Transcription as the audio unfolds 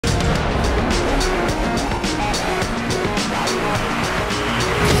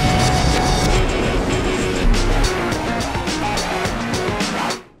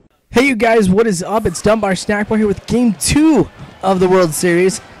Hey you guys, what is up? It's Dunbar Snackbar here with Game 2 of the World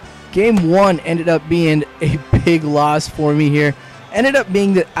Series. Game 1 ended up being a big loss for me here. Ended up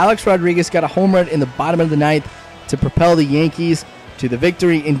being that Alex Rodriguez got a home run in the bottom of the ninth to propel the Yankees to the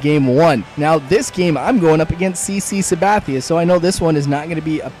victory in Game 1. Now this game I'm going up against CC Sabathia, so I know this one is not going to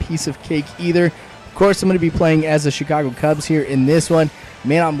be a piece of cake either. Of course, I'm going to be playing as the Chicago Cubs here in this one.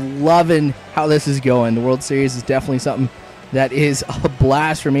 Man, I'm loving how this is going. The World Series is definitely something that is a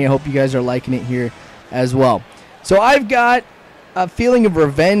blast for me. I hope you guys are liking it here as well. So I've got a feeling of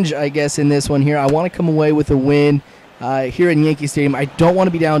revenge, I guess, in this one here. I want to come away with a win here in Yankee Stadium. I don't want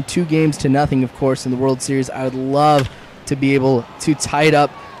to be down 2-0, of course, in the World Series. I would love to be able to tie it up.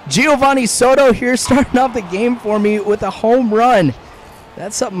 Giovanni Soto here starting off the game for me with a home run.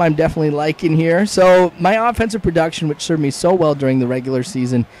 That's something I'm definitely liking here. So my offensive production, which served me so well during the regular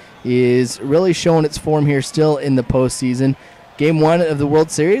season, is really showing its form here still in the postseason. Game 1 of the World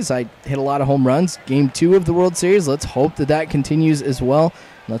Series, I hit a lot of home runs. Game 2 of the World Series, let's hope that that continues as well.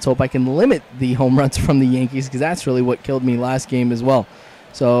 Let's hope I can limit the home runs from the Yankees, because that's really what killed me last game as well.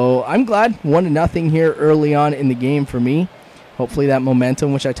 So I'm glad 1-0 here early on in the game for me. Hopefully that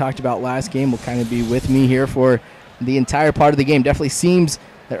momentum, which I talked about last game, will kind of be with me here for the entire part of the game. Definitely seems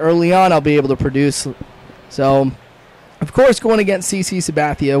that early on I'll be able to produce. So, of course, going against CC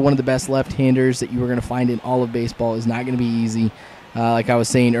Sabathia, one of the best left-handers that you are going to find in all of baseball, is not going to be easy, like I was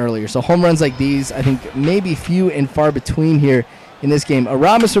saying earlier. So home runs like these, I think maybe few and far between here in this game.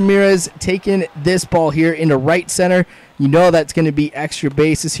 Aramis Ramirez taking this ball here into right center. You know that's going to be extra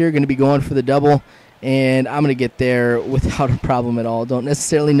bases here, going to be going for the double, and I'm going to get there without a problem at all. Don't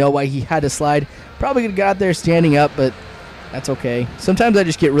necessarily know why he had to slide. Probably could have got there standing up, but that's okay. Sometimes I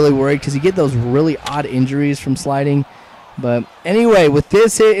just get really worried because you get those really odd injuries from sliding. But anyway, with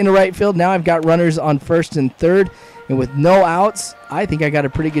this hit in the right field, now I've got runners on first and third. And with no outs, I think I got a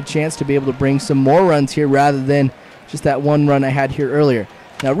pretty good chance to be able to bring some more runs here rather than just that one run I had here earlier.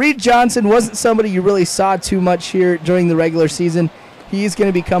 Now, Reed Johnson wasn't somebody you really saw too much here during the regular season. He's going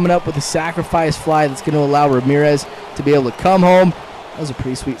to be coming up with a sacrifice fly that's going to allow Ramirez to be able to come home. That was a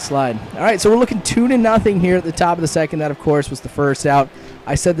pretty sweet slide. All right, so we're looking 2-0 here at the top of the second. That, of course, was the first out.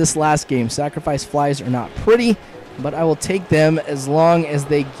 I said this last game, sacrifice flies are not pretty, but I will take them as long as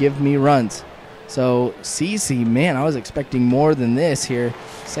they give me runs. So, CC, man, I was expecting more than this here.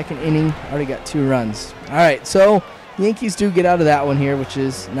 Second inning, already got 2 runs. All right, so Yankees do get out of that one here, which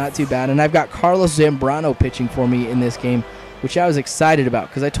is not too bad. And I've got Carlos Zambrano pitching for me in this game, which I was excited about.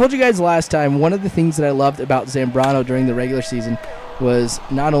 Because I told you guys last time, one of the things that I loved about Zambrano during the regular season was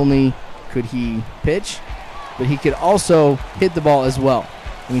not only could he pitch, but he could also hit the ball as well.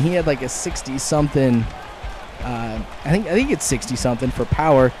 I mean, he had like a 60-something, I think it's 60-something for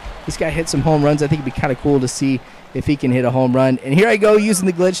power. This guy hit some home runs. I think it'd be kind of cool to see if he can hit a home run. And here I go using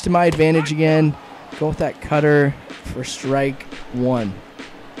the glitch to my advantage again. Go with that cutter for strike 1.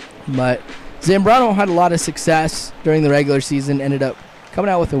 But Zambrano had a lot of success during the regular season, ended up coming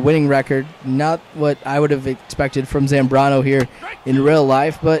out with a winning record. Not what I would have expected from Zambrano here in real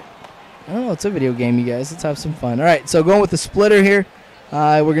life, but I don't know, it's a video game, you guys. Let's have some fun. All right, so going with the splitter here.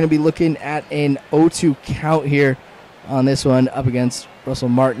 We're going to be looking at an 0-2 count here on this one up against Russell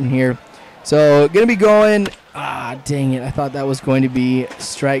Martin here. So going to be going, dang it, I thought that was going to be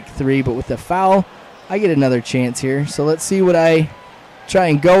strike 3, but with the foul, I get another chance here. So let's see what I try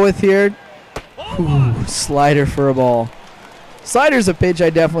and go with here. Ooh, slider for a ball. Slider's a pitch I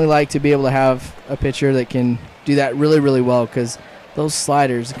definitely like to be able to have a pitcher that can do that really, really well, because those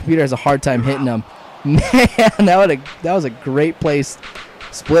sliders, the computer has a hard time hitting them. Man, that was a great place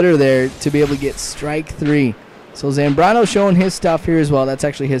splitter there to be able to get strike 3. So Zambrano showing his stuff here as well. That's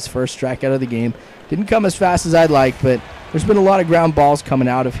actually his first strikeout of the game. Didn't come as fast as I'd like, but there's been a lot of ground balls coming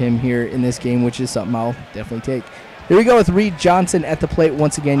out of him here in this game, which is something I'll definitely take. Here we go with Reed Johnson at the plate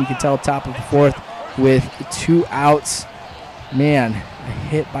once again. You can tell top of the 4th with 2 outs. Man, a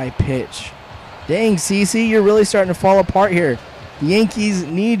hit by pitch. Dang, CC, you're really starting to fall apart here. The Yankees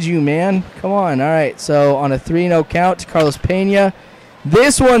need you, man. Come on. All right, so on a 3-0 count to Carlos Pena.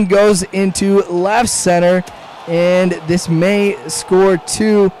 This one goes into left center, and this may score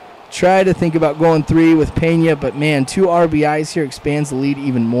 2. Try to think about going 3 with Pena, but man, 2 RBIs here expands the lead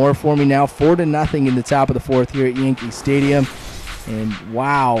even more for me now. 4-0 in the top of the 4th here at Yankee Stadium. And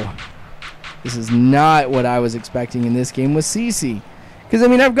wow, this is not what I was expecting in this game with CC. Because, I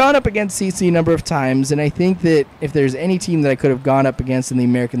mean, I've gone up against CC a number of times, and I think that if there's any team that I could have gone up against in the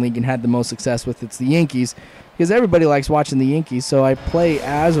American League and had the most success with, it's the Yankees. Because everybody likes watching the Yankees, so I play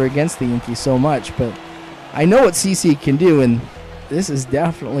as or against the Yankees so much. But I know what CC can do, and this is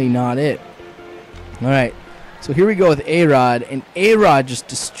definitely not it. All right, So here we go with A-Rod, and A-Rod just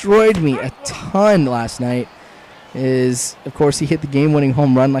destroyed me a ton last night. Of course, he hit the game-winning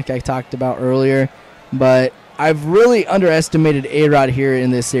home run like I talked about earlier, but I've really underestimated A-Rod here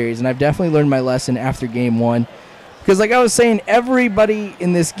in this series, and I've definitely learned my lesson after game one. Because like I was saying, everybody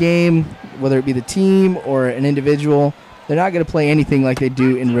in this game, whether it be the team or an individual, they're not going to play anything like they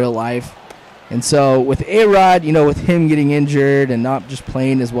do in real life. And so with A-Rod, you know, with him getting injured and not just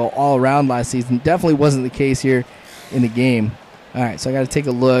playing as well all around last season, definitely wasn't the case here in the game. All right, so I got to take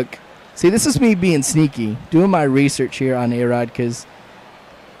a look. See, this is me being sneaky, doing my research here on A-Rod because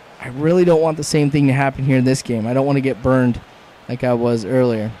I really don't want the same thing to happen here in this game. I don't want to get burned like I was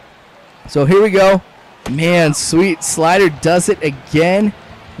earlier. So here we go. Man, sweet slider does it again.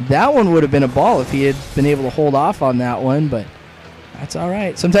 That one would have been a ball if he had been able to hold off on that one, but that's all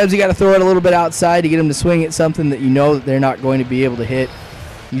right. Sometimes you got to throw it a little bit outside to get him to swing at something that you know that they're not going to be able to hit.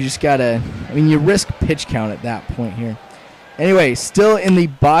 You just got to, I mean, you risk pitch count at that point here. Anyway, still in the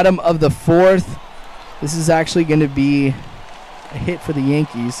bottom of the fourth. This is actually going to be a hit for the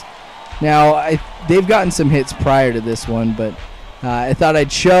Yankees. Now, they've gotten some hits prior to this one, but I thought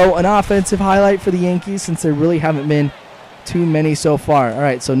I'd show an offensive highlight for the Yankees since there really haven't been too many so far. All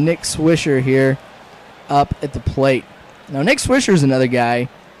right, so Nick Swisher here up at the plate. Now, Nick Swisher is another guy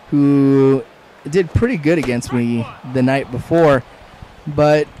who did pretty good against me the night before,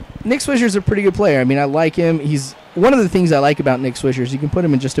 but Nick Swisher's a pretty good player. I mean, I like him. He's one of the things I like about Nick Swisher is you can put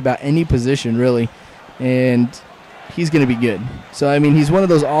him in just about any position, really, and he's going to be good. So, I mean, he's one of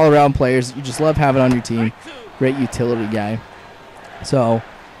those all-around players that you just love having on your team. Great utility guy. So,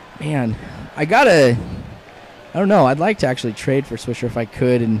 man, I don't know. I'd like to actually trade for Swisher if I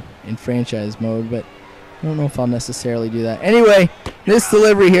could in franchise mode, but I don't know if I'll necessarily do that. Anyway, this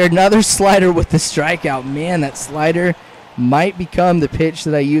delivery here, another slider with the strikeout. Man, that slider might become the pitch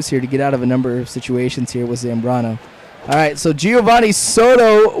that I use here to get out of a number of situations here with Zambrano. All right, so Giovanni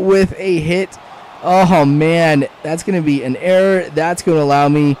Soto with a hit. Oh, man, that's going to be an error. That's going to allow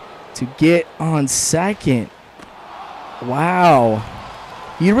me to get on second. Wow.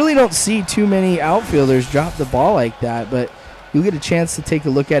 You really don't see too many outfielders drop the ball like that, but you'll get a chance to take a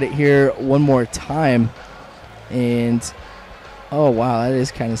look at it here one more time. And, oh, wow, that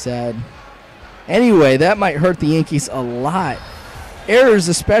is kind of sad. Anyway, that might hurt the Yankees a lot. Errors,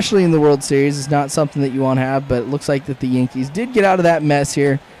 especially in the World Series, is not something that you want to have, but it looks like that the Yankees did get out of that mess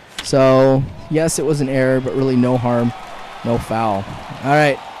here. So, yes, it was an error, but really no harm, no foul. All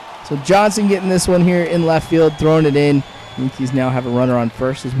right, so Johnson getting this one here in left field, throwing it in. Yankees now have a runner on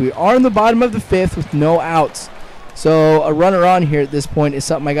first as we are in the bottom of the fifth with no outs. So a runner on here at this point is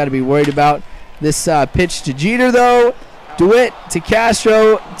something I got to be worried about. This pitch to Jeter, though. DeWitt to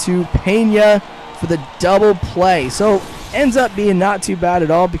Castro to Pena for the double play. So ends up being not too bad at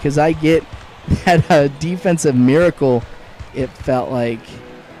all because I get that defensive miracle, it felt like.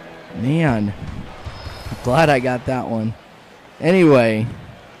 Man, I'm glad I got that one. Anyway,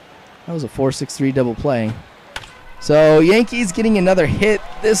 that was a 4-6-3 double play. So Yankees getting another hit.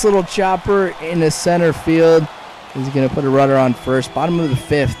 This little chopper in the center field is going to put a runner on first. Bottom of the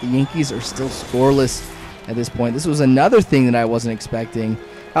fifth. The Yankees are still scoreless at this point. This was another thing that I wasn't expecting.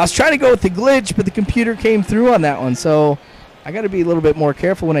 I was trying to go with the glitch, but the computer came through on that one. So I got to be a little bit more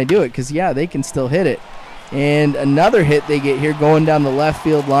careful when I do it because, yeah, they can still hit it. And another hit they get here going down the left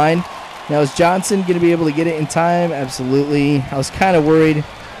field line. Now, is Johnson going to be able to get it in time? Absolutely. I was kind of worried,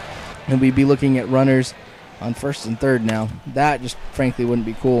 and we'd be looking at runners on first and third now. That just frankly wouldn't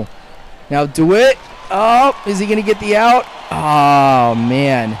be cool. Now DeWitt, oh, is he going to get the out? Oh,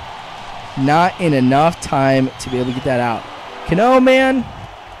 man. Not in enough time to be able to get that out. Cano, man,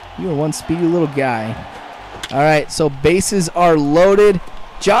 you are one speedy little guy. All right, so bases are loaded.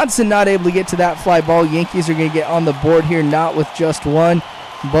 Johnson not able to get to that fly ball. Yankees are going to get on the board here, not with just one,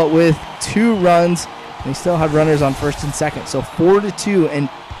 but with 2 runs. They still had runners on first and second. So 4-2, and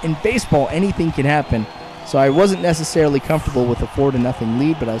in baseball, anything can happen. So I wasn't necessarily comfortable with a 4-0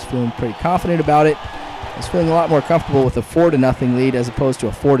 lead, but I was feeling pretty confident about it. I was feeling a lot more comfortable with a 4-0 lead as opposed to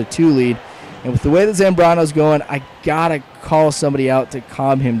a 4-2 lead. And with the way that Zambrano's going, I got to call somebody out to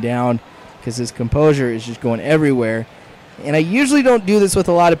calm him down because his composure is just going everywhere. And I usually don't do this with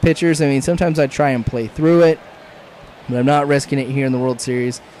a lot of pitchers. I mean, sometimes I try and play through it, but I'm not risking it here in the World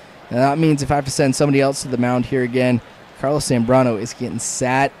Series. And that means if I have to send somebody else to the mound here again, Carlos Zambrano is getting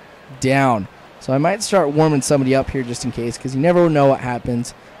sat down. So I might start warming somebody up here just in case because you never know what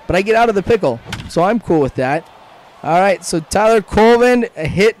happens. But I get out of the pickle, so I'm cool with that. All right, so Tyler Colvin, a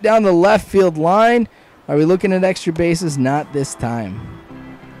hit down the left field line. Are we looking at extra bases? Not this time,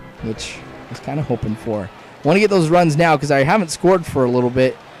 which I was kind of hoping for. I want to get those runs now because I haven't scored for a little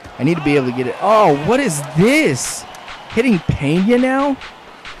bit. I need to be able to get it. Oh, what is this? Hitting Pena now?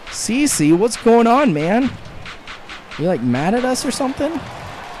 CC, what's going on, man? You like mad at us or something?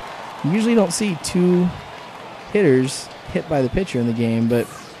 You usually don't see two hitters hit by the pitcher in the game, but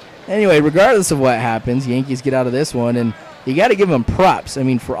anyway, regardless of what happens, Yankees get out of this one, and you got to give them props. I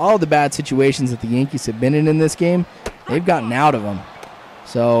mean, for all the bad situations that the Yankees have been in this game, they've gotten out of them.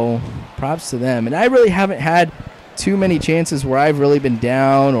 So props to them. And I really haven't had too many chances where I've really been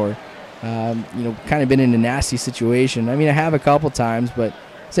down or, kind of been in a nasty situation. I mean, I have a couple times, but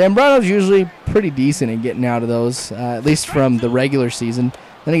Zambrano's usually pretty decent in getting out of those, at least from the regular season.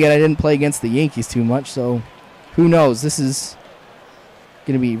 Then again, I didn't play against the Yankees too much, so who knows? This is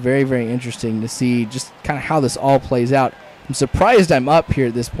going to be very, very interesting to see just kind of how this all plays out. I'm surprised I'm up here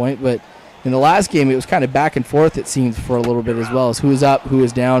at this point, but in the last game, it was kind of back and forth, it seems, for a little bit as well as who is up, who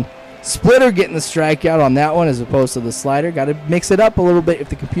is down. Splitter getting the strikeout on that one as opposed to the slider. Got to mix it up a little bit. If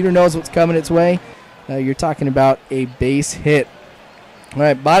the computer knows what's coming its way, you're talking about a base hit. All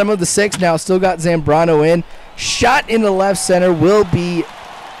right, bottom of the sixth now. Still got Zambrano in. Shot into left center. Will be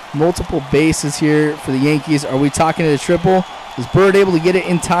multiple bases here for the Yankees. Are we talking to the triple? Is Bird able to get it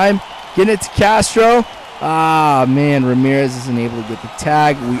in time? Getting it to Castro. Ah, man, Ramirez isn't able to get the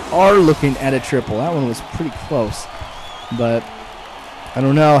tag. We are looking at a triple. That one was pretty close. But I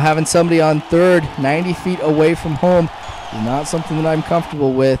don't know. Having somebody on third 90 feet away from home is not something that I'm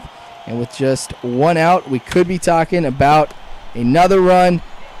comfortable with. And with just one out, we could be talking about another run.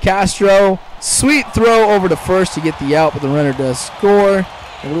 Castro, sweet throw over to first to get the out, but the runner does score.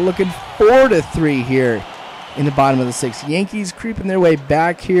 And we're looking 4-3 here in the bottom of the sixth. Yankees creeping their way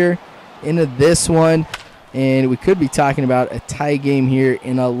back here into this one. And we could be talking about a tie game here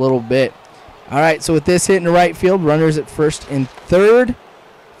in a little bit. All right, so with this hit in the right field, runners at first and third.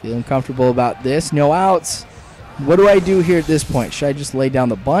 Feeling comfortable about this. No outs. What do I do here at this point? Should I just lay down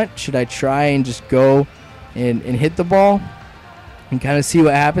the bunt? Should I try and just go and hit the ball and kind of see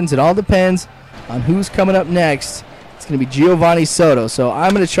what happens? It all depends on who's coming up next. It's going to be Giovanni Soto. So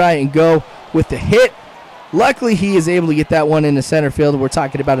I'm going to try and go with the hit. Luckily, he is able to get that one into center field. We're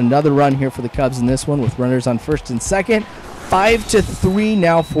talking about another run here for the Cubs in this one with runners on first and second. 5-3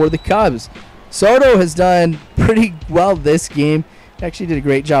 now for the Cubs. Soto has done pretty well this game. Actually did a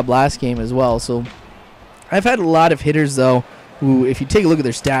great job last game as well. So I've had a lot of hitters, though, who, if you take a look at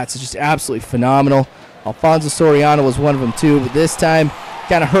their stats, it's just absolutely phenomenal. Alfonso Soriano was one of them, too. But this time,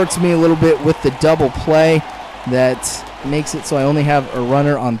 kind of hurts me a little bit with the double play. That makes it so I only have a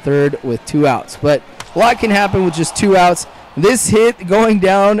runner on third with 2 outs. But a lot can happen with just 2 outs. This hit going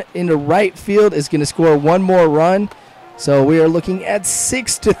down into right field is going to score one more run. So we are looking at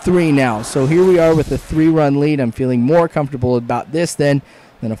 6-3 now. So here we are with a 3-run lead. I'm feeling more comfortable about this than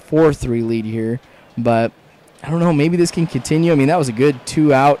a 4-3 lead here. But I don't know. Maybe this can continue. I mean, that was a good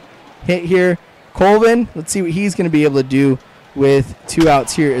 2-out hit here. Colvin, let's see what he's going to be able to do with 2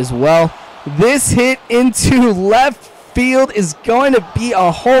 outs here as well. This hit into left field is going to be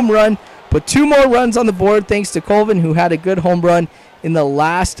a home run. Put 2 more runs on the board thanks to Colvin, who had a good home run in the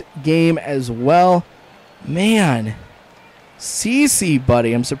last game as well. Man, CC,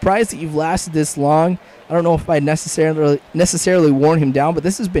 buddy, I'm surprised that you've lasted this long. I don't know if I'd necessarily worn him down, but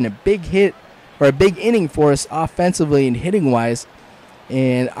this has been a big hit or a big inning for us offensively and hitting-wise.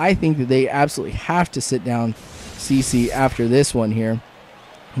 And I think that they absolutely have to sit down CC after this one here.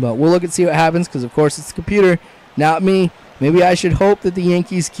 But we'll look and see what happens because, of course, it's the computer, not me. Maybe I should hope that the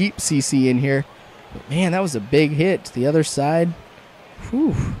Yankees keep CC in here. But, man, that was a big hit to the other side.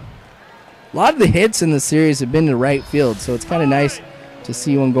 Whew. A lot of the hits in the series have been to right field, so it's kind of nice to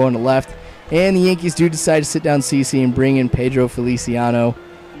see one going to left. And the Yankees do decide to sit down CC and bring in Pedro Feliciano.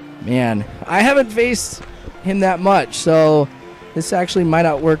 Man, I haven't faced him that much, so this actually might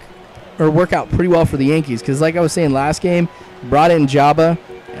not work out pretty well for the Yankees because, like I was saying last game, brought in Jabba.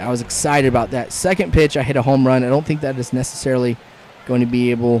 I was excited about that. Second pitch, I hit a home run. I don't think that is necessarily going to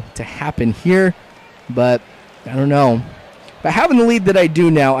be able to happen here, but I don't know. But having the lead that I do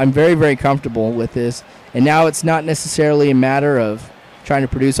now, I'm very, very comfortable with this. And now it's not necessarily a matter of trying to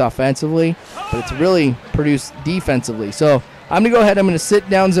produce offensively, but it's really produce defensively. So I'm going to go ahead. I'm going to sit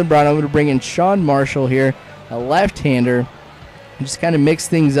down Zambrano. I'm going to bring in Sean Marshall here, a left-hander, and just kind of mix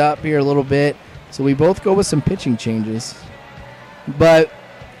things up here a little bit. So we both go with some pitching changes. But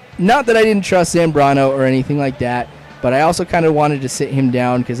not that I didn't trust Zambrano or anything like that, but I also kind of wanted to sit him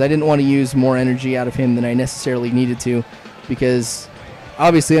down because I didn't want to use more energy out of him than I necessarily needed to, because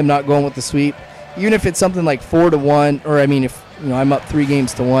obviously I'm not going with the sweep. Even if it's something like 4-1, or I mean, if I'm up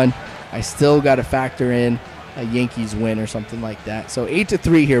 3-1, I still got to factor in a Yankees win or something like that. So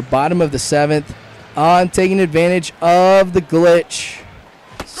 8-3 here, bottom of the seventh, on taking advantage of the glitch.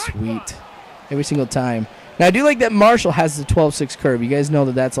 Sweet. Every single time. Now, I do like that Marshall has the 12-6 curve. You guys know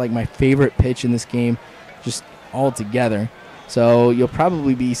that that's like my favorite pitch in this game, just all together. So you'll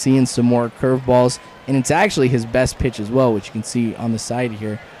probably be seeing some more curveballs, and it's actually his best pitch as well, which you can see on the side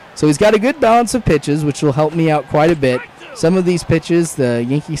here. So he's got a good balance of pitches, which will help me out quite a bit. Some of these pitches the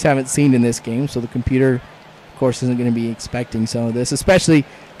Yankees haven't seen in this game, so the computer, of course, isn't going to be expecting some of this, especially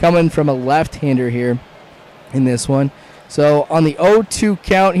coming from a left-hander here in this one. So on the 0-2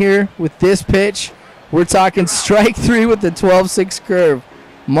 count here with this pitch, we're talking strike 3 with the 12-6 curve.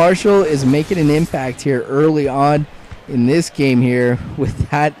 Marshall is making an impact here early on in this game here with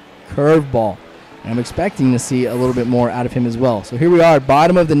that curveball. I'm expecting to see a little bit more out of him as well. So here we are,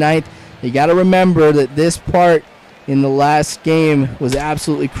 bottom of the ninth. You got to remember that this part in the last game was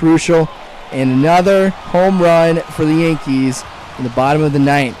absolutely crucial. And another home run for the Yankees in the bottom of the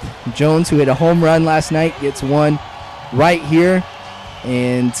ninth. Jones, who hit a home run last night, gets one right here.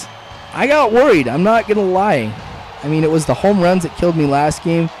 And I got worried. I'm not going to lie. I mean, it was the home runs that killed me last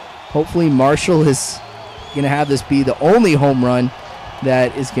game. Hopefully Marshall is going to have this be the only home run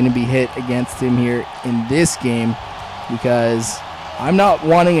that is going to be hit against him here in this game, because I'm not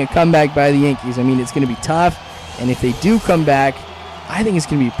wanting a comeback by the Yankees. I mean, it's going to be tough, and if they do come back, I think it's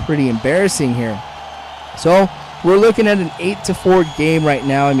going to be pretty embarrassing here. So we're looking at an 8-4 game right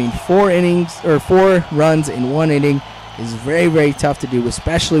now. I mean, 4 runs in 1 inning is very, very tough to do,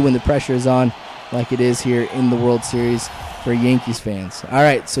 especially when the pressure is on like it is here in the World Series for Yankees fans. All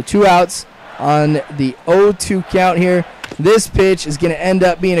right, so 2 outs on the 0-2 count here. This pitch is going to end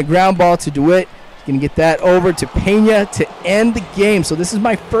up being a ground ball to DeWitt. He's going to get that over to Pena to end the game. So this is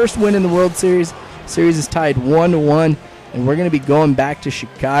my first win in the World Series. Series is tied 1-1, and we're going to be going back to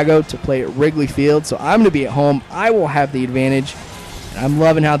Chicago to play at Wrigley Field. So I'm going to be at home. I will have the advantage, and I'm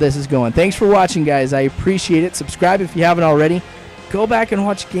loving how this is going. Thanks for watching, guys. I appreciate it. Subscribe if you haven't already. Go back and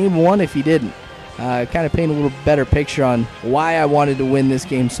watch Game 1 if you didn't. Kind of paint a little better picture on why I wanted to win this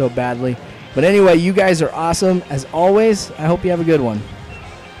game so badly. But anyway, you guys are awesome. As always, I hope you have a good one.